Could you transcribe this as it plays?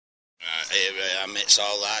Here I am, it's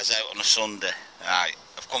all lies out on a Sunday. Right,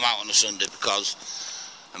 I've come out on a Sunday because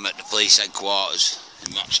I'm at the police headquarters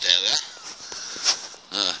in Rochdale,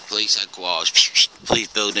 yeah? Police headquarters, police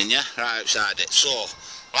building, yeah? Right outside it. So,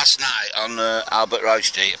 last night on Albert Roy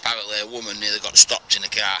Street, apparently a woman nearly got stopped in a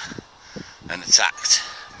car and attacked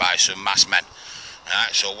by some masked men.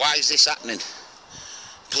 Right, so why is this happening?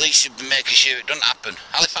 Police should be making sure it doesn't happen.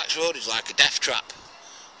 Halifax Road is like a death trap,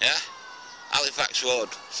 yeah? Halifax Road,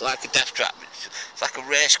 it's like a death trap, it's like a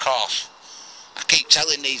race course. I keep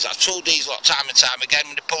telling these, I've told these lot time and time again,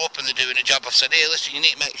 when they pull up and they're doing a job, I've said, here listen, you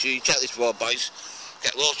need to make sure you check this road, boys.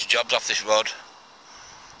 Get loads of jobs off this road.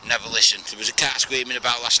 Never listen. There was a car screaming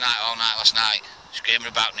about all night last night, screaming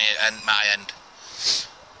about near my end,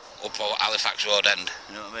 up Halifax Road end,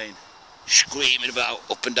 you know what I mean? Screaming about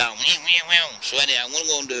up and down. So anyhow, I'm going to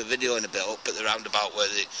go and do a video in a bit up at the roundabout where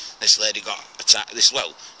this lady got attacked.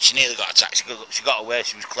 She nearly got attacked. She got away.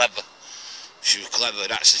 She was clever. She was clever.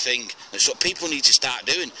 That's the thing. That's what people need to start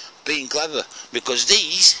doing, being clever. Because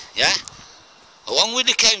these, yeah, along with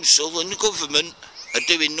the council and the government, are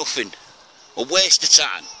doing nothing. A waste of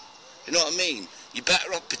time. You know what I mean? You're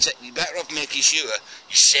better off making sure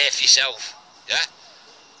you save yourself. Yeah.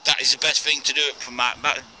 That is the best thing to do. From my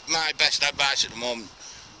best advice at the moment.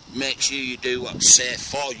 Make sure you do what's safe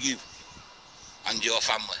for you and your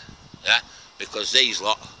family, yeah? Because these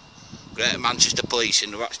lot, Greater Manchester Police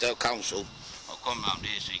and the Rochdale Council, I'll come round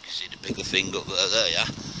here so you can see the bigger thing up there, yeah?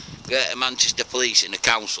 Greater Manchester Police and the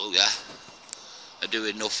Council, yeah, are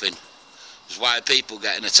doing nothing. That's why people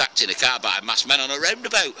getting attacked in a car by masked men on a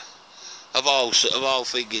roundabout, of all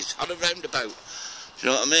figures, on a roundabout. Do you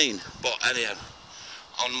know what I mean? But anyhow,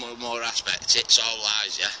 on more aspects, it's all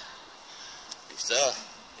lies, yeah? It's there,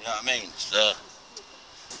 you know what I mean? It's there.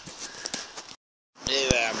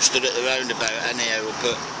 Anyway, I'm stood at the roundabout anyhow up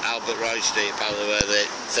at Albert Roy Street, apparently where the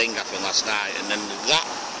thing happened last night, and then that,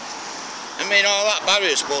 I mean, all that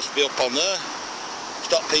barrier's supposed to be up on there,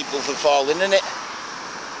 stop people from falling in it,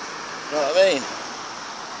 you know what I mean?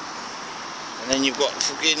 And then you've got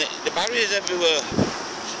fucking, the barriers everywhere,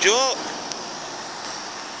 it's a joke.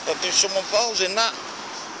 But if someone falls in that.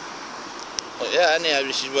 But yeah, anyhow,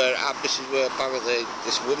 this is where apparently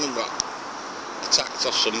this woman got attacked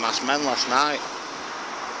off some masked men last night.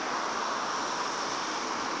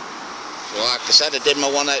 So like I said, I did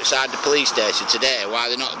my one outside the police station today.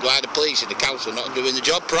 Why the police and the council not doing the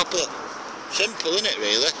job properly? Simple, isn't it,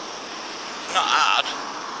 really? It's not hard.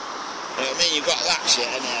 You know what I mean? You've got that shit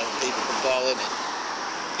anyhow, people can fall in it.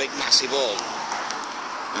 Big massive hole.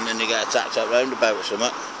 And then they get attacked at roundabout or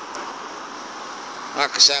something.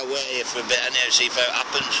 Like I say, I'll wait here for a bit anyhow, see if it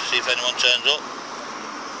happens, see if anyone turns up.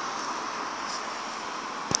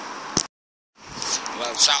 Well,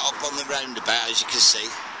 I'm sat up on the roundabout, as you can see,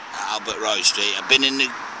 at Albert Roy Street. I've been in the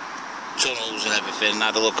tunnels and everything and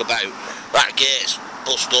had a look about. That gate's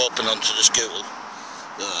bust open onto the school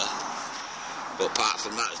there. But apart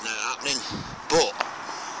from that, it's not happening. But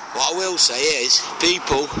what I will say is,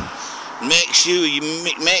 people, make sure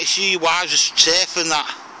your wives are safe and that.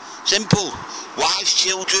 Simple. Wives,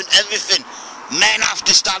 children, everything. Men have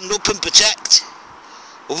to stand up and protect.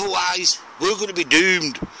 Otherwise, we're going to be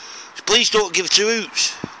doomed. The police don't give two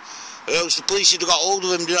hoots. Or else the police should have got hold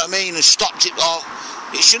of them, do you know what I mean, and stopped it all.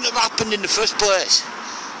 It shouldn't have happened in the first place.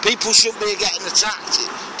 People shouldn't be getting attacked.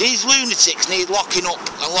 These lunatics need locking up,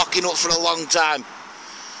 and locking up for a long time.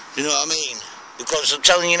 Do you know what I mean? Because I'm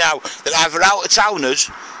telling you now, they're either out-of-towners,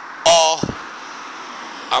 or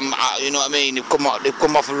you know what I mean, they've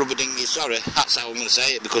come off a rubber dinghy, sorry, that's how I'm going to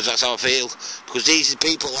say it, because that's how I feel. Because these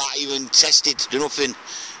people aren't even tested, they're nothing,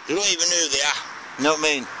 they don't even know who they are, you know what I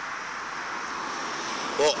mean?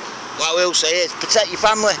 But what I will say is, protect your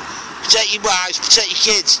family, protect your wives, protect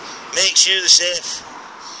your kids, make sure they're safe.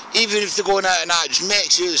 Even if they're going out at night, just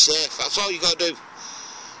make sure they're safe, that's all you got to do.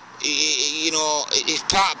 You know, it's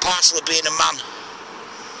part and parcel of being a man.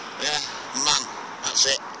 Yeah, man, that's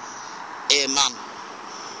it. A man.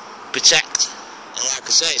 Protect. And like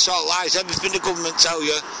I say, it's all lies. Everything the government tell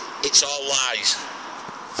you, it's all lies.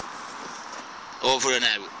 Over and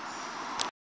out.